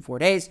that's within 4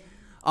 days.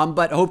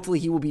 But hopefully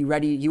he will be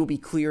ready. He will be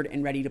cleared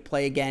and ready to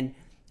play again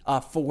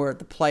for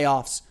the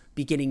playoffs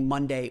beginning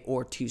Monday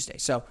or Tuesday.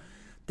 So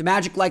the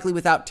Magic likely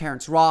without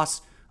Terrence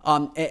Ross.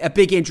 A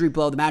big injury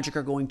blow. The Magic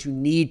are going to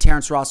need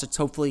Terrence Ross. It's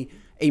hopefully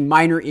a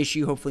minor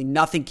issue. Hopefully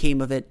nothing came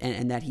of it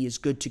and that he is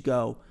good to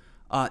go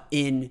for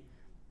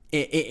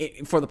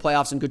the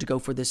playoffs and good to go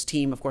for this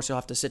team. Of course, he'll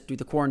have to sit through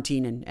the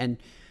quarantine and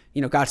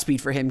Godspeed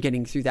for him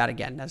getting through that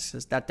again.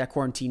 That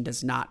quarantine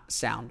does not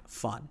sound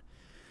fun.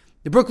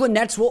 The Brooklyn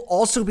Nets will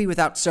also be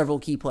without several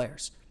key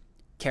players.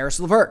 Karis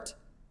LeVert,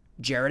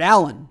 Jared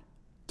Allen,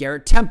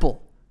 Garrett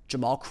Temple,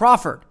 Jamal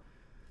Crawford,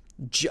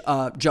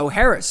 Joe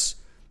Harris,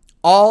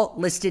 all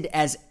listed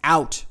as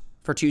out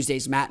for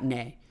Tuesday's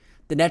matinee.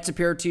 The Nets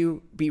appear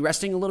to be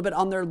resting a little bit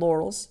on their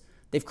laurels.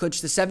 They've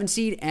clinched the 7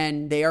 seed,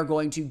 and they are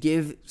going to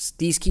give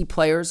these key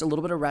players a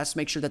little bit of rest,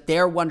 make sure that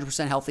they're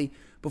 100% healthy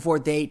before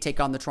they take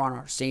on the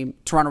Toronto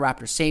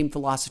Raptors. Same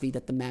philosophy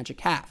that the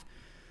Magic have.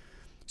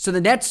 So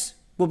the Nets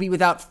will be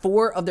without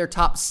 4 of their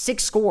top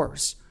 6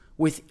 scorers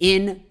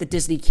within the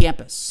Disney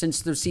campus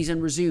since their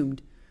season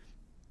resumed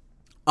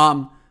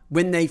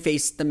when they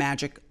faced the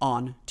Magic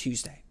on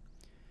Tuesday.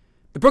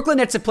 The Brooklyn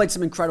Nets have played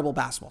some incredible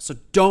basketball, so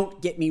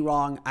don't get me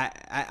wrong.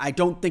 I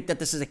don't think that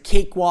this is a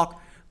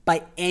cakewalk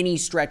by any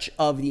stretch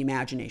of the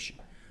imagination.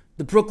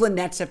 The Brooklyn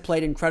Nets have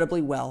played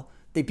incredibly well.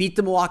 They beat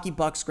the Milwaukee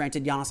Bucks.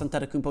 Granted, Giannis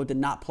Antetokounmpo did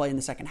not play in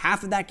the second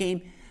half of that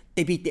game.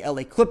 They beat the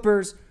LA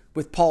Clippers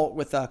with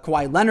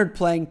Kawhi Leonard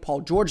playing.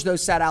 Paul George, though,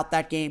 sat out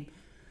that game.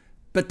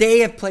 But they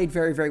have played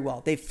very, very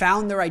well. They've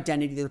found their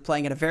identity. They're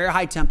playing at a very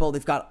high tempo.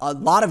 They've got a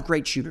lot of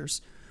great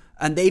shooters.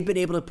 And they've been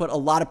able to put a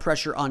lot of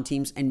pressure on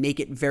teams and make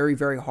it very,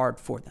 very hard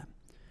for them.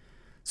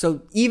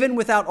 So even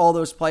without all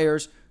those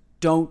players,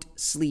 don't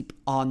sleep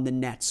on the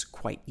Nets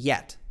quite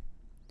yet.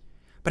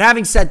 But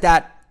having said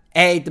that,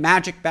 the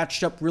Magic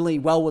matched up really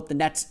well with the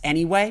Nets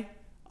anyway.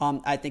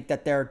 I think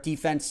that their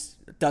defense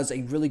does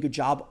a really good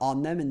job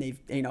on them. And they've,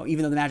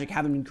 even though the Magic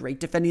haven't been great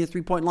defending the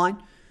 3-point line,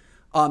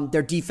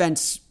 their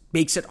defense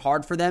makes it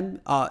hard for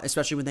them,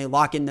 especially when they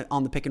lock in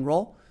on the pick and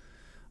roll.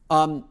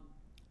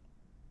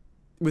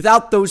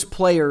 Without those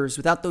players,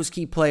 without those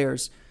key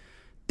players,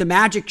 the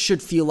Magic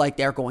should feel like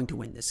they're going to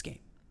win this game.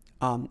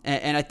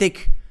 And I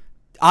think,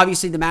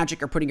 obviously, the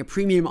Magic are putting a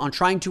premium on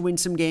trying to win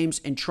some games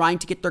and trying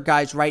to get their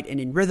guys right and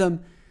in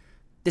rhythm.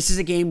 This is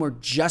a game where,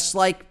 just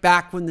like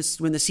back when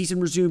the season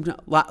resumed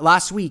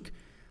last week,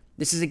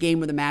 this is a game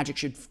where the Magic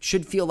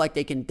should feel like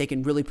they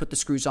can really put the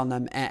screws on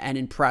them and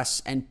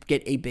impress and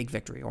get a big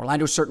victory.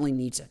 Orlando certainly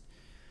needs it.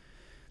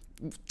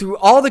 Through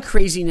all the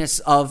craziness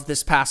of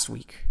this past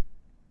week,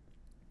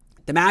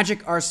 the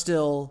Magic are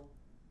still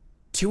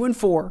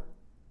 2-4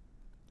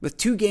 with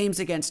 2 games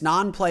against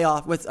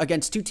non-playoff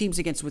against 2 teams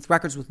with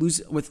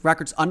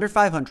records under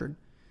 500,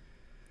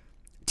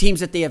 teams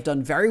that they have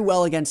done very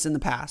well against in the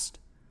past,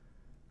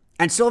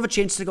 and still have a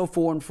chance to go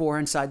 4-4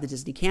 inside the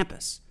Disney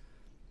campus.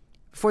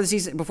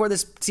 Before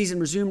this season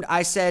resumed,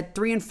 I said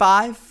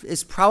 3-5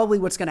 is probably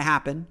what's going to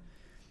happen.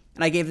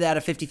 And I gave that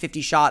a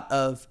 50-50 shot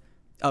of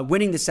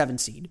winning the 7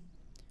 seed.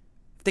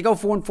 If they go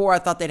 4-4, I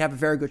thought they'd have a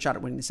very good shot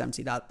at winning the 7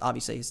 seed. That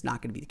obviously is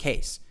not going to be the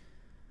case.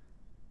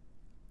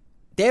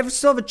 They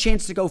still have a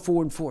chance to go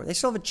 4-4. They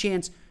still have a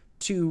chance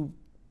to,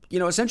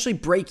 essentially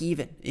break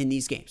even in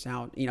these games.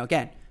 Now,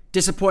 again,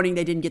 disappointing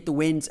they didn't get the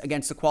wins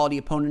against the quality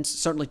opponents.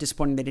 Certainly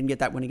disappointing they didn't get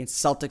that win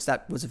against the Celtics.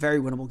 That was a very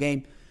winnable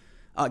game.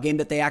 A game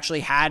that they actually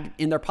had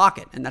in their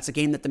pocket, and that's a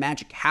game that the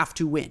Magic have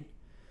to win.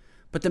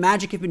 But the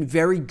Magic have been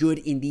very good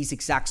in these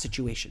exact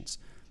situations,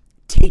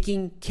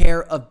 taking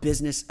care of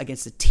business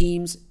against the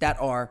teams that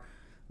are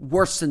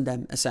worse than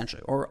them,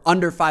 essentially, or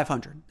under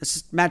 500.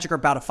 Magic are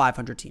about a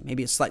 500 team,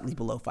 maybe a slightly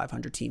below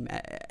 500 team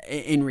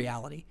in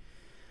reality.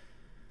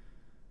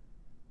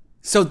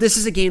 So this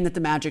is a game that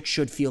the Magic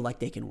should feel like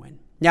they can win.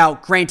 Now,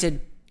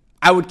 granted,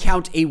 I would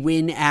count a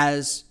win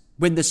as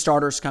when the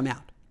starters come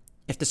out.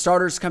 If the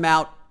starters come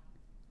out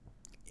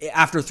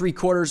after 3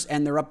 quarters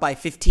and they're up by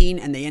 15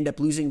 and they end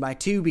up losing by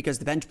 2 because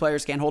the bench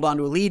players can't hold on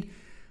to a lead,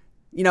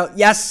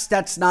 yes,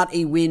 that's not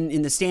a win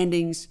in the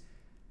standings.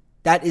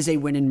 That is a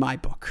win in my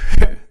book.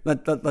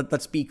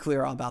 Let's be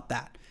clear about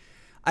that.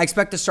 I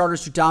expect the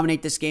starters to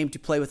dominate this game, to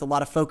play with a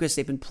lot of focus.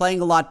 They've been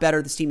playing a lot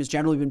better. This team has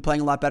generally been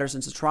playing a lot better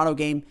since the Toronto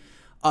game.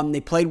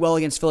 They played well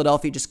against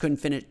Philadelphia, just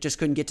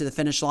couldn't get to the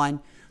finish line.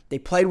 They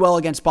played well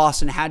against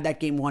Boston, had that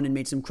game won, and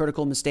made some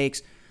critical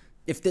mistakes.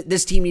 If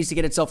this team needs to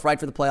get itself right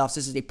for the playoffs,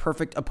 this is a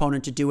perfect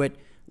opponent to do it.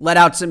 Let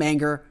out some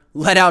anger,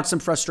 let out some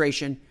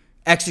frustration,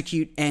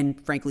 execute, and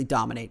frankly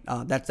dominate.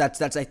 That's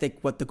I think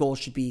what the goal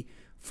should be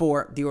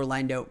for the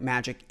Orlando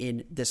Magic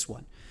in this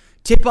one.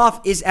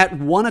 Tip-off is at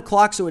 1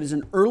 o'clock, so it is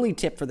an early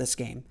tip for this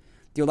game.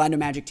 The Orlando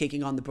Magic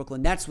taking on the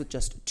Brooklyn Nets with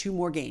just 2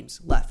 more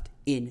games left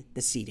in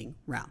the seeding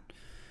round.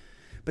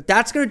 But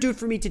that's going to do it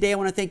for me today. I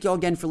want to thank you all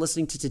again for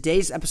listening to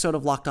today's episode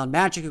of Locked On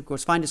Magic. Of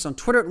course, find us on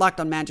Twitter at Locked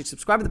On Magic.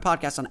 Subscribe to the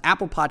podcast on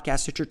Apple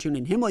Podcasts, Stitcher,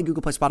 TuneIn, Himalaya,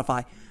 Google Play,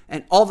 Spotify,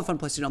 and all the fun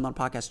places to download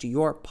podcasts to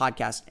your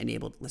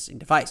podcast-enabled listening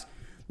device.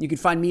 You can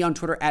find me on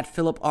Twitter at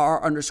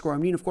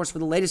PhilipRR_Amine. Of course, for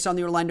the latest on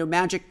the Orlando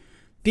Magic,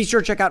 be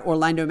sure to check out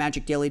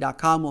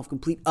OrlandoMagicDaily.com. We'll have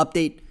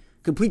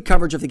complete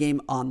coverage of the game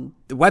on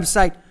the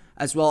website,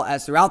 as well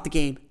as throughout the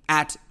game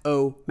at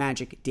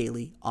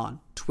OMagicDaily on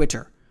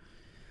Twitter.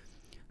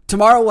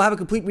 Tomorrow, we'll have a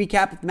complete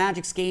recap of the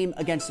Magic's game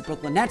against the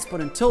Brooklyn Nets.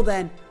 But until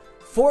then,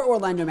 for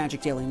Orlando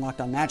Magic Daily and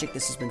Locked On Magic,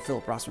 this has been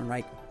Philip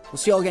Rossman-Reich. We'll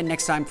see you all again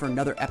next time for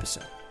another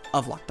episode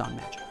of Locked On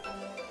Magic.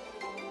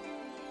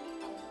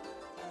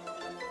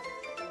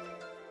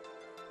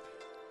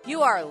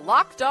 You are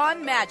Locked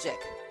On Magic,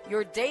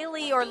 your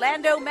daily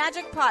Orlando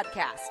Magic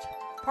podcast.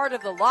 Part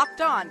of the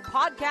Locked On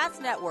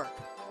Podcast Network.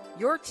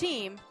 Your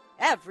team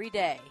every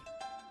day.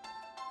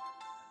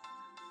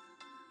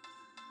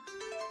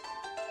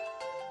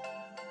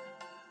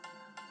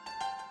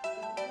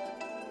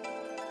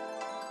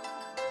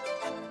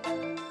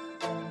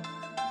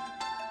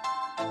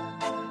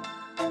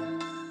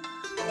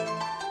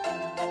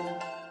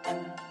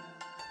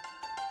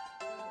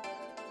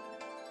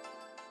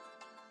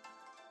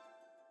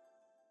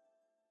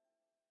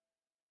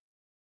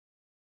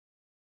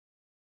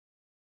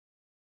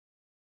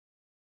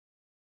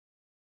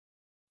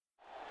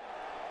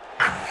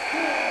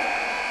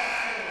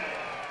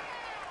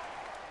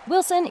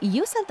 Wilson,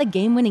 you sent the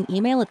game-winning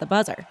email at the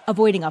buzzer,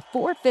 avoiding a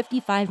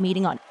 4:55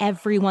 meeting on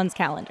everyone's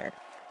calendar.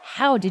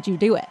 How did you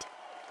do it?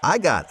 I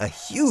got a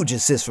huge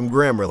assist from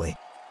Grammarly.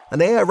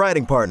 an AI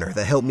writing partner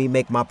that helped me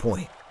make my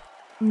point.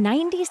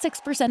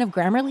 96% of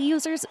Grammarly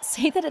users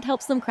say that it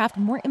helps them craft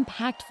more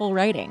impactful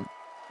writing.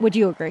 Would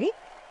you agree?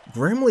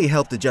 Grammarly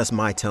helped adjust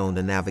my tone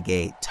to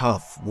navigate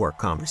tough work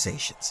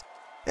conversations.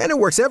 And it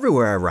works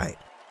everywhere I write,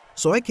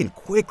 so I can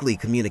quickly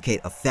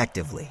communicate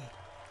effectively.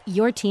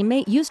 Your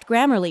teammate used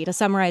Grammarly to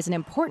summarize an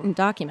important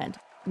document,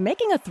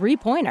 making a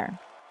 3-pointer.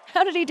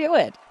 How did he do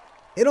it?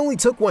 It only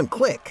took one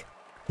click.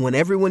 When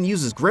everyone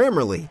uses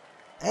Grammarly,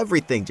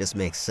 everything just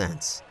makes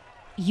sense.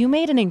 You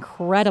made an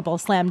incredible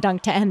slam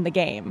dunk to end the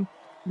game.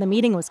 The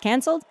meeting was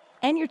canceled,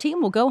 and your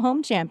team will go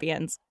home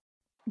champions.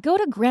 Go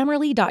to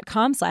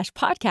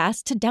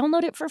Grammarly.com/podcast to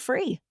download it for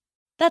free.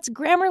 That's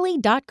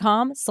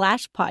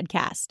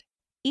Grammarly.com/podcast.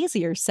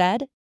 Easier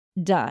said,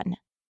 done.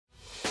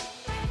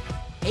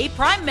 Hey,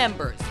 Prime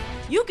members,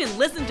 you can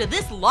listen to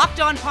this Locked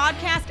On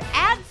podcast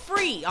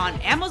ad-free on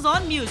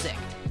Amazon Music.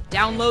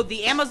 Download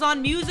the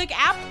Amazon Music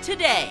app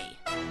today.